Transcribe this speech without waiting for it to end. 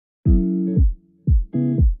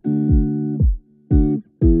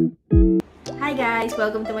guys!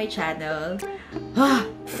 Welcome to my channel.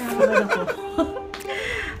 Nakakabahan ako.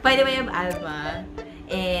 By the way, I'm Alma.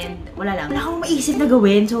 And wala akong maisip na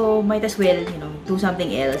gawin. So, might as well, do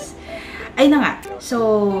something else. Ayun na nga. So,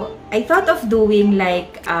 I thought of doing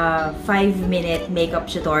like a 5-minute makeup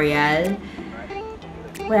tutorial.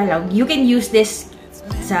 Wala lang. You can use this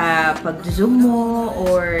sa pag-zoom mo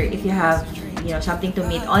or if you have, something to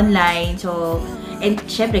meet online. So, and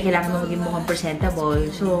syempre, kailangan mo maging mukhang presentable.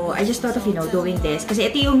 So, I just thought of, doing this. Kasi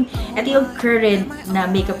ito yung current na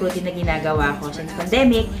makeup routine na ginagawa ko since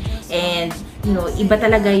pandemic. And, iba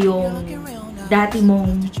talaga yung dati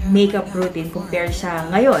mong makeup routine compared sa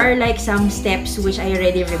ngayon. There are like some steps which I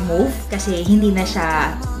already removed kasi hindi na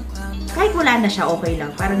siya, kahit wala na siya, okay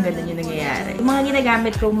lang. Parang ganun yung nangyayari. Yung mga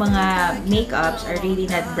ginagamit kong mga makeups are really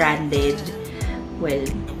not branded. Well,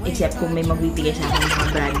 except kung may magbibigay sa akin mga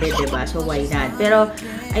branded, diba? So, why not? Pero,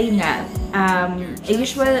 ayun nga,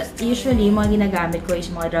 usually, yung mga ginagamit ko is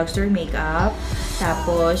mga drugstore makeup.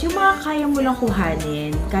 Tapos, yung mga kaya mo lang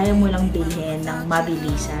kuhanin, kaya mo lang bilhin ng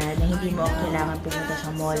mabilisan, na hindi mo kailangan pumunta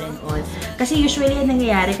sa mall and all. Kasi usually, yung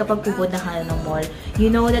nangyayari kapag pupunta ka ng mall,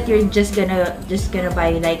 you know that you're just gonna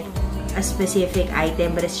buy like a specific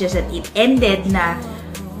item, but it's just that it ended na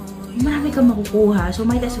marami kang makukuha. So,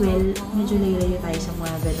 might as well, medyo layo-layo tayo sa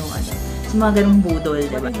mga ganong budol,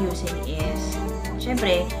 diba? What I'm using is,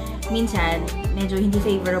 syempre, minsan, medyo hindi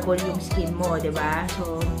favorable yung skin mo, diba?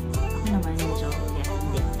 So, ako naman, medyo,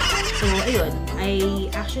 hindi. So, ayun, I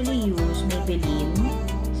actually use Maybelline.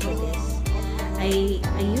 So, this. I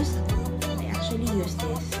actually use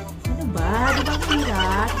this. Ano ba? Diba ang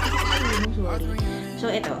hirap? Sorry. So,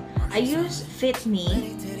 ito. I use Fit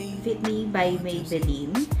Me by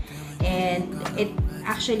Maybelline. And it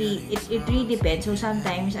actually, it really depends. So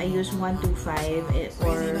sometimes I use 125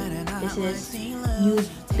 or this is nude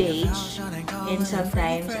beige, and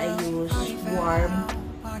sometimes I use warm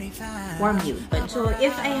nude. But so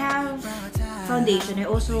if I have foundation, I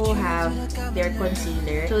also have their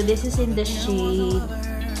concealer. So this is in the shade.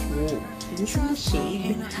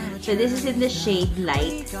 So this is in the shade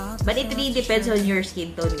light. But it really depends on your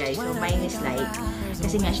skin tone, guys. So mine is light.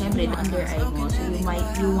 Kasi nga, syempre, under eye mo. So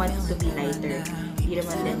you want it to be lighter. Hindi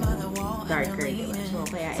naman din darker, diba? So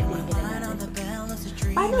kaya ito yung ginagamit.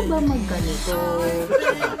 Paano ba magganito?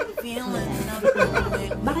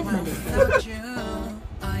 Bakit mali?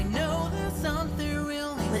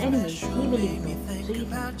 But anyways, Maybelline to. So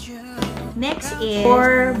next is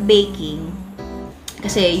for baking.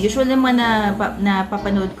 Kasi usual naman na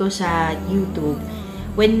papanood ko sa YouTube,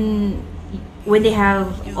 when they have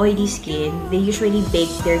oily skin, they usually bake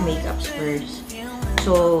their makeups first.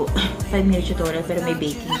 So, 5-minute tutorial pero may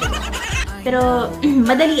baking. Pero,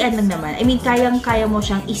 madalian lang naman. I mean, kayang-kaya mo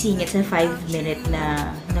siyang isingit sa 5-minute na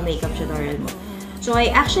makeup tutorial mo. So, I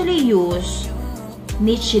actually use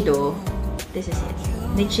Nichido. This is it.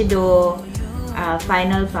 Nichido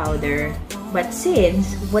final powder. But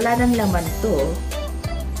since wala nang laman to,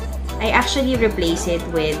 I actually replace it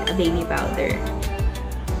with a baby powder.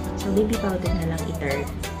 So, baby powder na lang i-turn.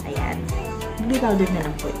 Ayan. Baby powder na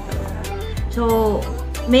lang po ito. So,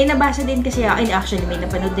 may nabasa din kasi ako, and actually, may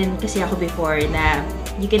napanood din kasi ako before na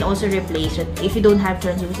you can also replace it. If you don't have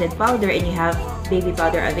translucent powder and you have baby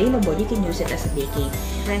powder available, you can use it as a baking.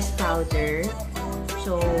 Pressed powder.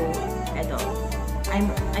 So, eto. I'm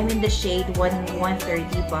in the shade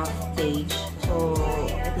 130 buff beige. So,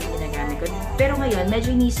 ito yung ginagamit ko. Pero ngayon,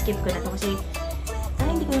 medyo ni-skip ko na to kasi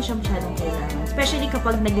parang hindi ko na siya masyadong kailangan. Especially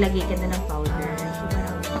kapag naglagay ka na ng powder. So,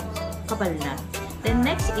 parang kapal na. Then,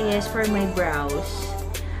 next is for my brows.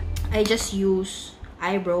 I just use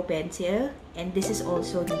eyebrow pencil. And this is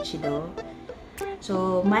also Nichido.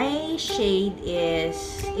 So, my shade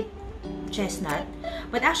is chestnut.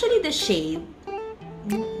 But actually, the shade,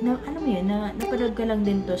 alam mo yun, napanood ko lang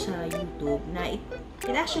din to sa YouTube, na it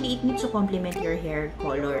needs to complement your hair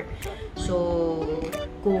color. So,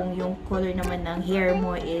 kung yung color naman ng hair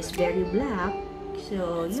mo is very black,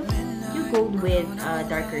 so you go with a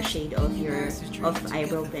darker shade of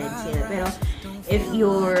eyebrow pencil. Pero, if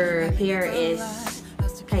your hair is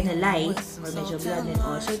kinda light, or medyo blonde and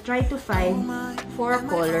all, so try to find for a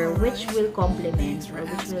color which will complement or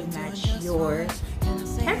which will match your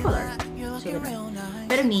hair color. So,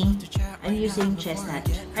 pero me, I'm using chestnut.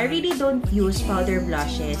 I really don't use powder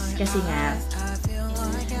blushes kasi nga,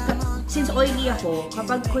 since oily ako,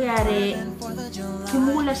 kapag kuyari,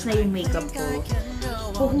 humulas na yung makeup ko,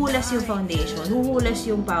 huhulas yung foundation, huhulas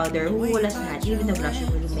yung powder, huhulas na, even the blush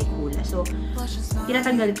will make hula. So,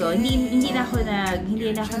 tinatanggal ko. Hindi na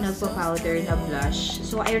ako nagpa-powder na blush.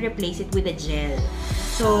 So, I replace it with a gel.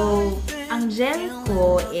 So, Ang gel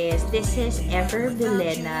ko is, this is Ever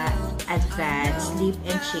Bilena Advanced Lip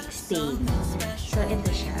and Cheek Stain. So, ito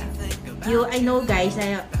siya. I know guys,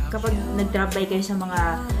 na kapag nag-drop by kayo sa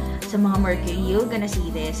mga Mercury, you're gonna see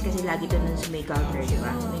this kasi lagi ito nun sa may counter,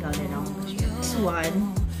 diba? May counter na ako. This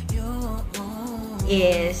one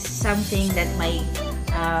is something that my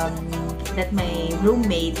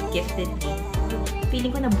roommate gifted me.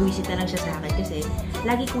 Feeling ko na buwisit na lang siya sa akin kasi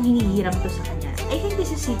lagi kong hinihiram to sa kanya. I think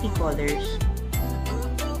this is City Colors.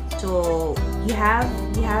 So, you have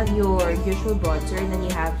your usual bronzer, and then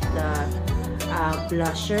you have the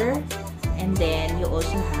blusher, and then you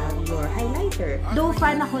also have your highlighter. Though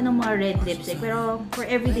fan ako ng mga red lipstick, pero for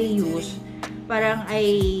everyday use, parang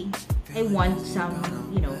I want some,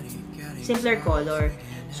 you know, simpler color.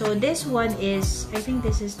 So, this one is, I think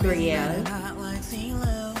this is L'Oreal.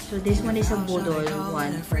 So, this one is a Budol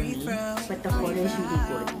one for me. But the color is really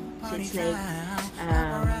good. So,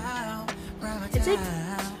 it's like,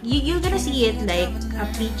 you're gonna see it like a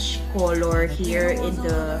peach color here in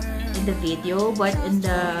the video. But in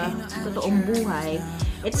the totoong buhay,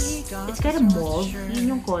 it's kind of mauve.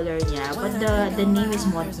 Yun yung color niya. But the name is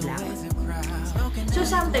Mont Blanc. So,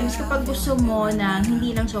 sometimes, kapag gusto mo na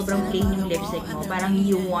hindi lang sobrang plain yung lipstick mo, parang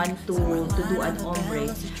you want to do an ombre,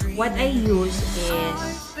 what I use is,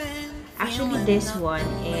 actually, this one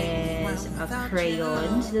is a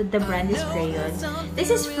crayons. The brand is Crayons.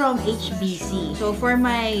 This is from HBC. So, for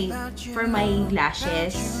my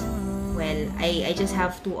lashes, well, I just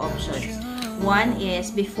have two options. One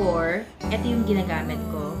is before, ito yung ginagamit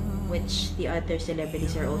ko, which the other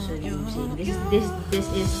celebrities are also using. This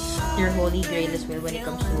is their holy grail as well when it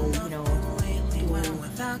comes to, you know,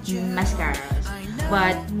 to mascaras.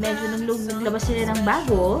 But medyo nung naglabas sila ng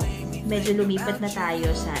bago, medyo lumipat na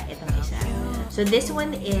tayo sa itong isa. So this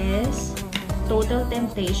one is Total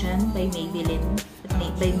Temptation by Maybelline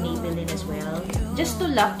as well. Just to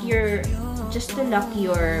lock your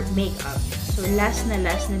makeup. So last na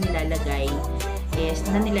nilalagay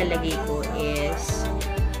ko is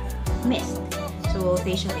mist. So,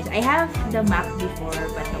 facial mist. I have the MAC before,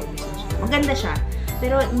 but naubusan siya. Maganda siya.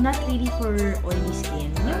 Pero, not really for oily skin.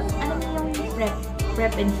 Yung, yung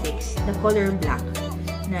prep and fix. The color black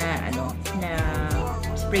na, na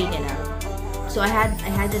spray nila. So, I had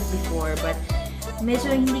it before, but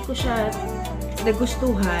medyo hindi ko siya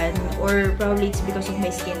nagustuhan, or probably it's because of my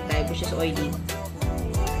skin type, which is oily.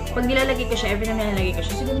 Pag nilalagay ko siya, every time nilalagay ko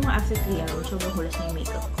siya, siguro mga after 3 hours, sobrang hulas na yung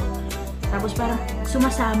makeup ko. Tapos parang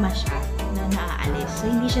sumasama siya na naaalis. So,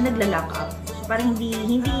 hindi siya nagla-lock up. So, parang hindi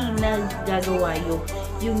nagagawa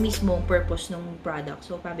yung mismong purpose ng product.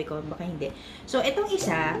 So, sabi ko, baka hindi. So, itong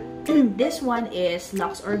isa, this one is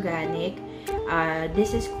Lux Organic.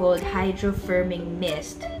 This is called Hydro Firming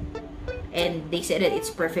Mist. And they said that it's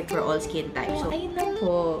perfect for all skin types. So, ayun lang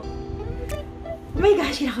po. Oh my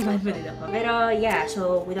gosh, kinakabahan pa din ako. Pero, yeah.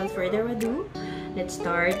 So, without further ado, let's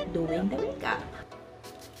start doing the makeup.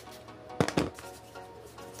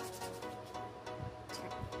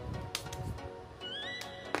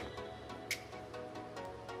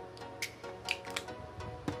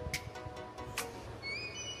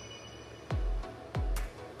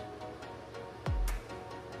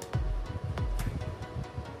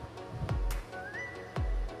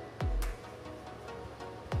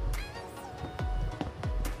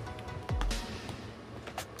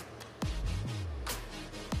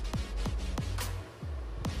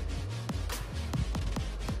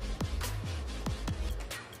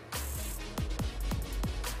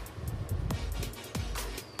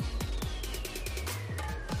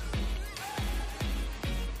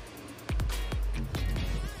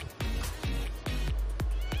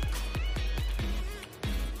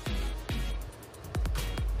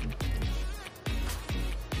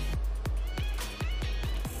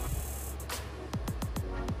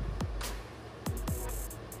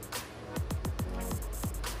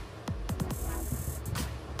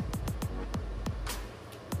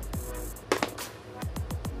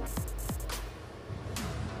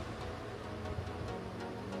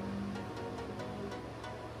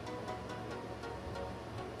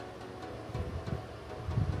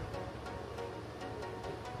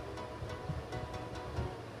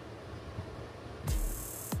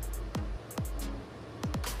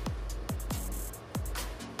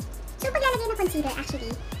 So, paglalagay ng concealer, actually,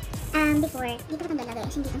 before, dito ko itong lalagay,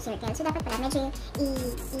 as hindi itong circle. So, dapat pala, medyo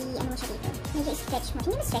ano mo siya dito. Medyo i-stretch mo.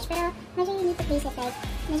 Hindi ma-stretch, pero medyo you need to place it like,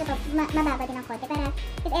 medyo mababa din ang konti. Para,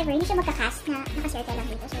 if ever, hindi siya magka-cast na naka-circle lang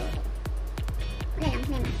dito. So, wala lang,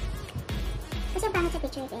 mema. Kasi ang pangit sa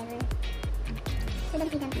picture, if ever. So,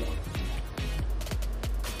 dagpidang-pida.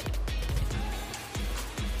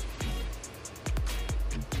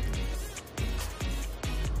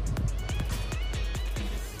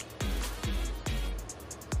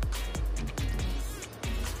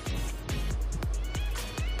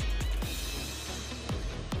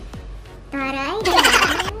 Aray!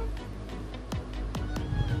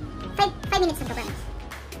 5 minutes na to, promise.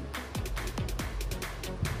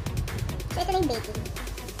 So, ito na yung baking.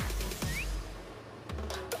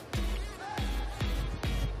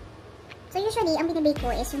 So, usually, ang binibake ko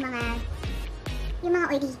is yung mga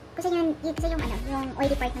oily. Kasi yung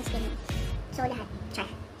oily part ng skin mo. So, lahat. Char.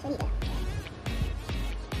 So, dito lang.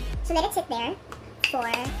 So, let it sit there for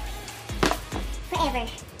forever.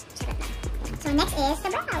 Charot lang. So, next is the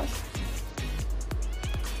brows.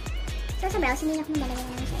 So, sa brows, hindi na ako maglalagay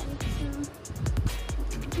na ng gel. So,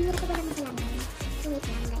 ang hirap ko lang masalaman. So, wait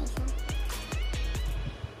lang guys.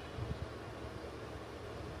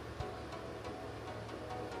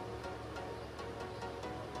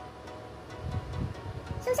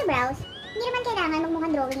 So, sa brows, hindi naman kailangan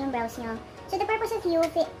magmukhang drawing yung brows nyo. So, the purpose of you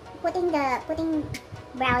putting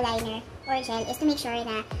brow liner or gel is to make sure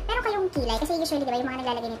na meron kayong kilay. Kasi usually, diba, yung mga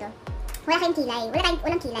naglalagay nito, wala kayong kilay.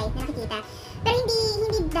 Walang kilay na nakikita. Pero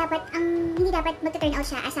hindi dapat magta-turn out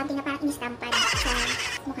siya as something na parang in-stampan sa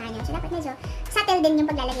mukha nyo. So, dapat medyo subtle din yung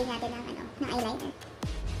paglalagay natin ng eyeliner.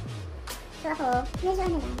 So, ako, medyo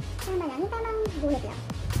tama lang. Yung tamang guhit lang.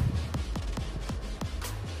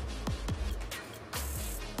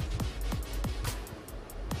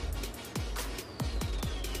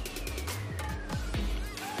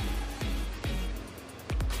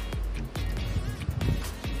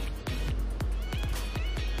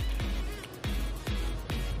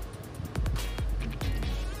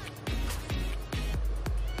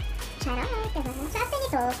 Charot, diba? So, after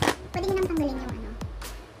nito, pwede nyo nang tanggalin yung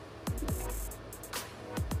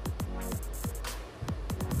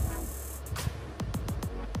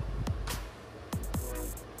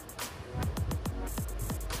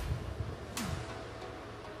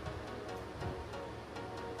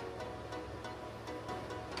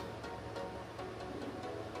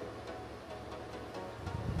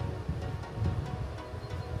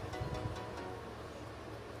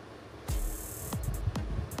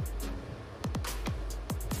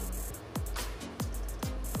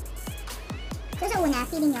So, sa una,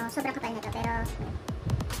 feeling nyo, sobrang kapal na to, pero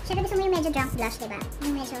syempre gusto mo yung medyo drunk blush, diba?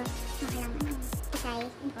 Yung medyo, makalang, isay,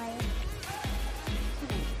 and all.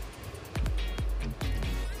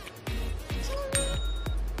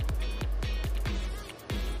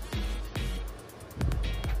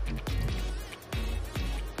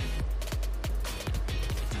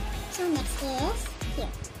 So, next is here.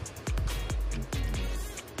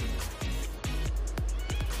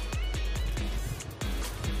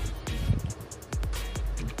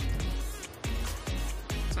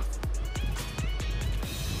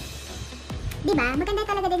 Diba? Maganda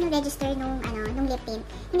talaga din yung register nung lip tint.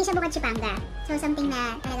 Hindi siya bukad chipanga. So, something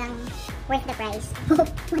na talagang worth the price.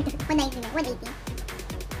 190 na, 180.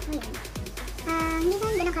 So, yun. Hindi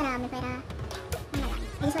naman ganun karami, pero wala lang.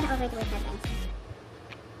 I just wanna overdo it na guys.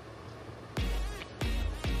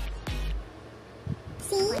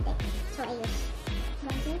 See? So, I use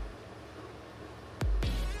bronzer.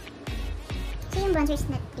 So, yung bronzer is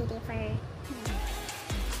not pretty for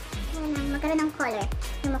magkaroon ng color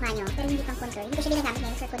yung mukha nyo, pero hindi pang contour. Hindi ko siya ginagamit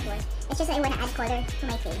ngayon for contour. It's just that I wanna add color to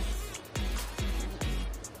my face.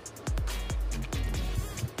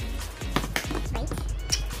 Right?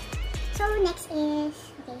 So, next is,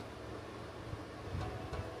 okay.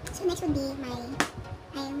 So, next would be my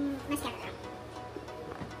mascara.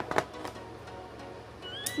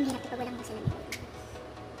 Ang hirap ito pag walang masalamin.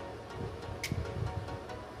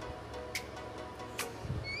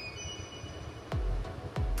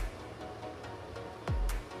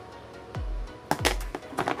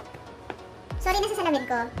 Sorry na sa salamin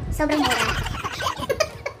ko. Sobrang mura.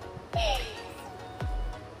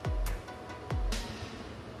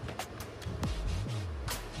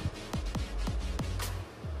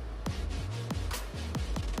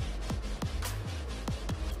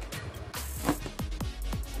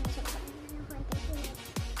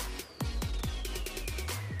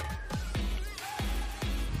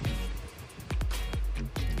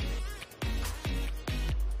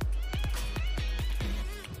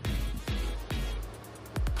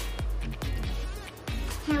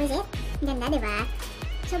 How is it? Ganda, diba?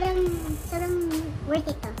 Sobrang worth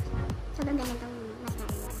it to. Sobrang ganda tong mascara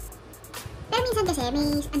nila. Pero minsan kasi,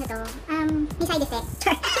 may side effect.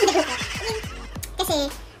 Kasi,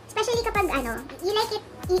 especially kapag you like it,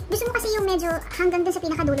 gusto mo kasi yung medyo hanggang dun sa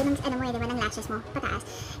pinakadulo ng diba, ng lashes mo, pataas.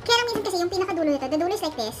 Kaya lang minsan kasi yung pinakadulo nito, the dulo is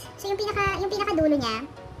like this. So yung pinakadulo niya,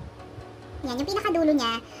 yan, yung pinakadulo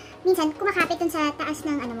niya, minsan kumakapit dun sa taas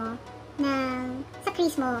ng sa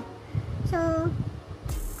crease mo. So,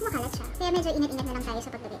 kumakalat siya. Kaya medyo ingat-ingat na lang tayo sa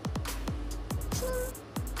pagdabit.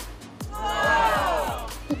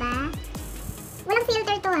 Diba? walang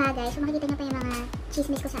filter to ha, guys. So, makikita nyo pa yung mga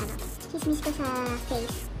chismis ko sa ano. Chismis ko sa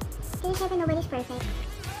face. Kasi syempre, nobody's perfect.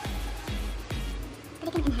 But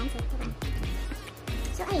I can enhance it, diba?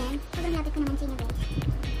 So, ayan. Sobrang lapit ko naman sa inyo, guys.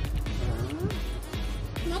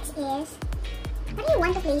 So, next is, what do you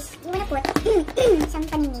want to place? You wanna put some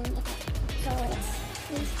paningin effect. So, let's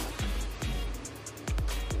place it.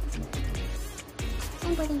 So,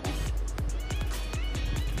 I'm putting this.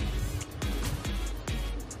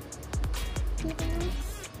 Dito.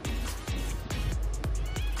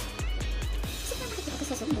 Kasi pa makikita ko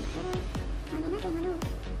sa zoom, diba? Pero, ano natin, ano?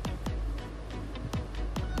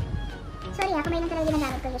 Sorry kung may lang talaga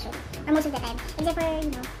ginagamit ko usually. Or most of the time. Except for, you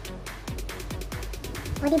know.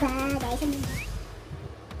 O, diba, guys?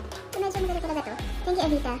 So, medyo maganda talaga to. Thank you,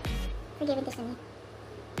 Evita, for giving this to me.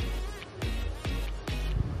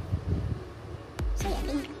 So, yeah,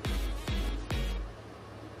 tingnan ko.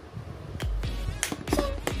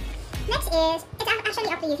 Next is, it's actually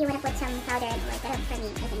up to you if you wanna put some powder and oil. Pero for me,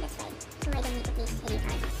 I think that's fine. So, I don't need to place any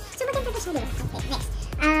powder. So, maganda to siya, diba? Okay, next.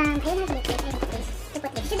 I don't have lip tint. I have to place to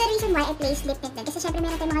put lips. So, the reason why I place lip tint din, kasi syempre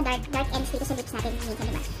meron tayong mga dark ends dito sa lips natin minsan,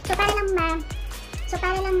 diba? So, para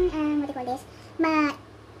lang what do you call this?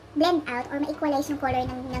 Ma-blend out or ma-equalize yung color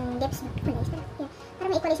ng lips nyo. Equalize, pero, yeah. Para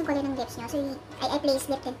ma-equalize yung color ng lips nyo. So, I place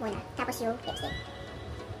lip tint muna. Tapos yung lipstick.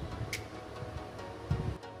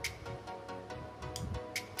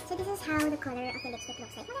 So, this is how the color of the lipstick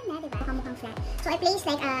looks like. Maganda, diba? Mukhang flat. So, I place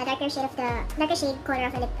like a darker shade color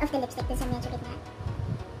of the lipstick dun sa medyo gitna.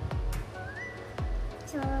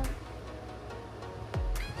 So,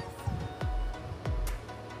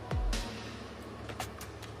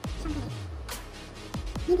 saan ka rin?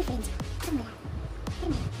 May difference. Pero wala.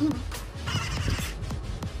 Ayun.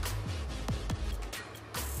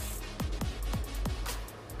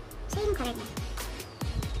 So, yung color niya.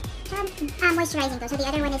 Moisturizing to. So, the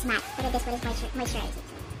other one is matte. But this one is moisturizing.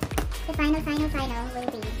 So, the final will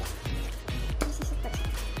be this. This is put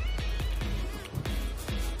some.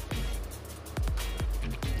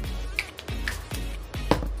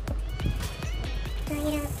 Try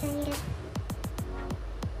it out.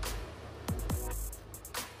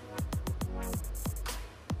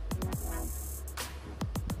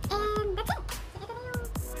 And that's it. So, ito na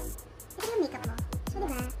yung makeup mo. So,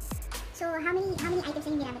 diba? So, how many items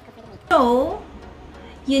yung ginamit ko for the makeup? So,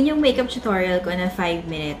 yun yung makeup tutorial ko na 5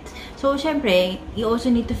 minutes. So, syempre, you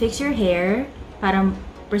also need to fix your hair para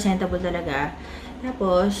presentable talaga.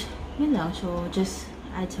 Tapos, yun lang. So, just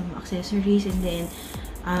add some accessories and then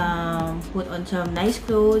put on some nice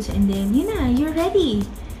clothes and then, yun na, you're ready.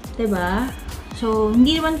 Diba? So,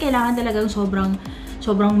 hindi naman kailangan talagang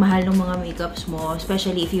sobrang mahal ng mga makeups mo.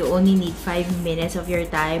 Especially if you only need 5 minutes of your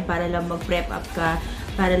time para lang mag-prep up ka,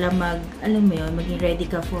 para lang alam mo yun, maging ready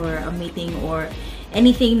ka for a meeting or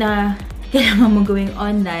anything na kailangan mong gawing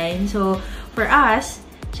online. So, for us,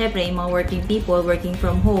 syempre, yung mga working people, working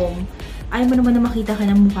from home, ayaw mo naman na makita ka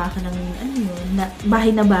ng mukha ka ng,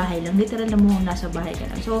 bahay na bahay lang. Literal na mukhang nasa bahay ka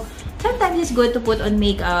lang. So, sometimes it's good to put on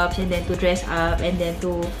makeups and then to dress up and then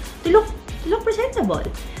to look presentable.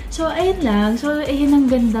 So, ayun lang. So, ayun ang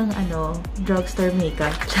gandang, drugstore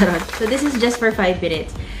makeup. Charot. So, this is just for 5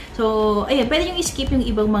 minutes. So, ayun. Pwede nyo i-skip yung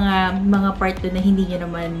ibang mga part doon na hindi nyo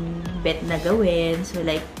naman bet na gawin. So,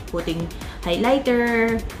 like, putting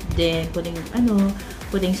highlighter, then putting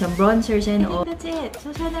some bronzers and all. That's it.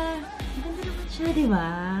 So, sana, ganda naman siya, diba?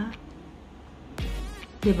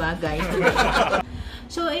 Diba, guys?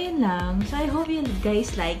 So, ayun lang. So, I hope you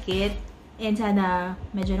guys like it. And sana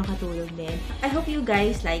medyo nakatulong din. I hope you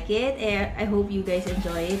guys like it. I hope you guys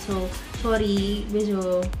enjoy it. So, sorry.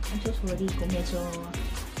 I'm so sorry kung medyo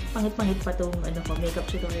pangit-pangit pa tong makeup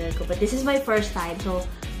tutorial ko. But this is my first time. So,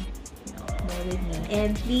 bear with me.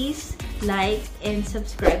 And please like and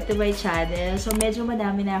subscribe to my channel. So, medyo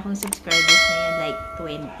madami na akong subscribers ngayon. Like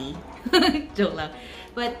 20. Joke lang.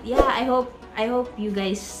 But yeah, I hope you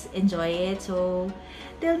guys enjoy it. So,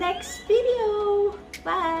 till next video!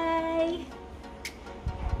 Bye!